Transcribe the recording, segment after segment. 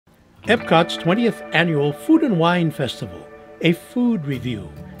Epcot's 20th Annual Food and Wine Festival, a food review,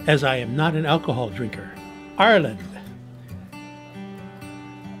 as I am not an alcohol drinker. Ireland.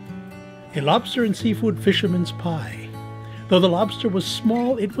 A lobster and seafood fisherman's pie. Though the lobster was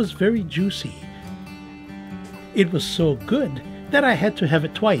small, it was very juicy. It was so good that I had to have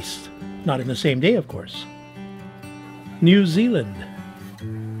it twice, not in the same day, of course. New Zealand.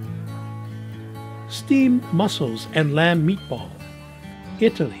 Steamed mussels and lamb meatball.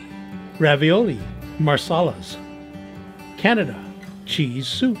 Italy. Ravioli, marsalas. Canada. Cheese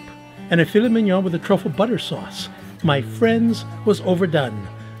soup and a filet mignon with a truffle butter sauce. My friend's was overdone,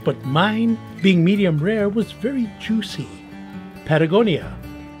 but mine, being medium rare, was very juicy. Patagonia.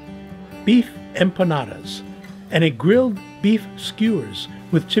 Beef empanadas and a grilled beef skewers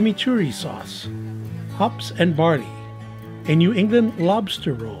with chimichurri sauce. Hops and barley. A New England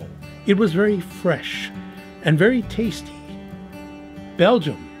lobster roll. It was very fresh and very tasty.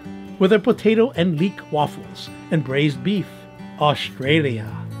 Belgium, with their potato and leek waffles and braised beef. Australia,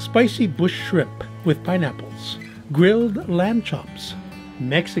 spicy bush shrimp with pineapples. Grilled lamb chops.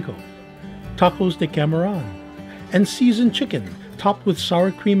 Mexico, tacos de camarón and seasoned chicken topped with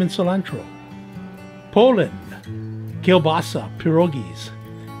sour cream and cilantro. Poland, kielbasa pierogies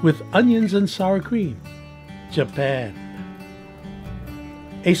with onions and sour cream. Japan,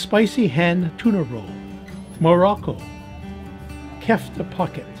 a spicy hand tuna roll. Morocco, kefta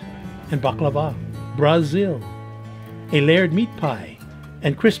pocket and baklava. Brazil, a layered meat pie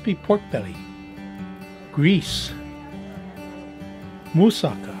and crispy pork belly. Greece,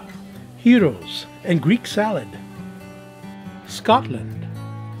 moussaka, gyros and Greek salad. Scotland,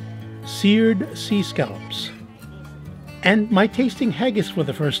 seared sea scallops. And my tasting haggis for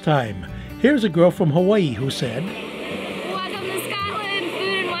the first time. Here's a girl from Hawaii who said, "Welcome to Scotland,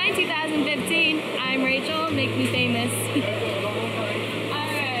 Food and Wine 2015. I'm Rachel, make me famous."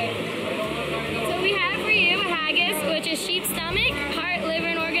 Alright, so we have for you a haggis, which is sheep stomach, heart, liver,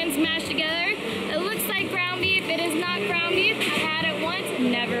 and organs mashed together. It looks like ground beef. It is not ground beef. I had it once,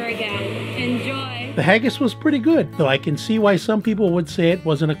 never again. Enjoy. The haggis was pretty good, though I can see why some people would say it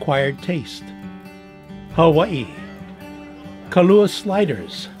was an acquired taste. Hawaii, Kahlua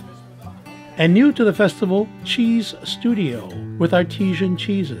sliders. And new to the festival, Cheese Studio with artesian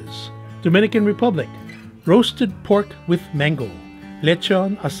cheeses. Dominican Republic, roasted pork with mango,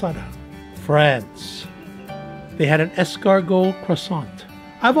 lechon asada. France, they had an escargot croissant.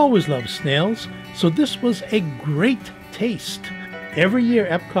 I've always loved snails, so this was a great taste. Every year,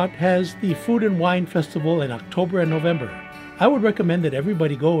 Epcot has the Food and Wine Festival in October and November. I would recommend that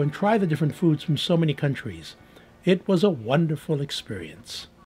everybody go and try the different foods from so many countries. It was a wonderful experience.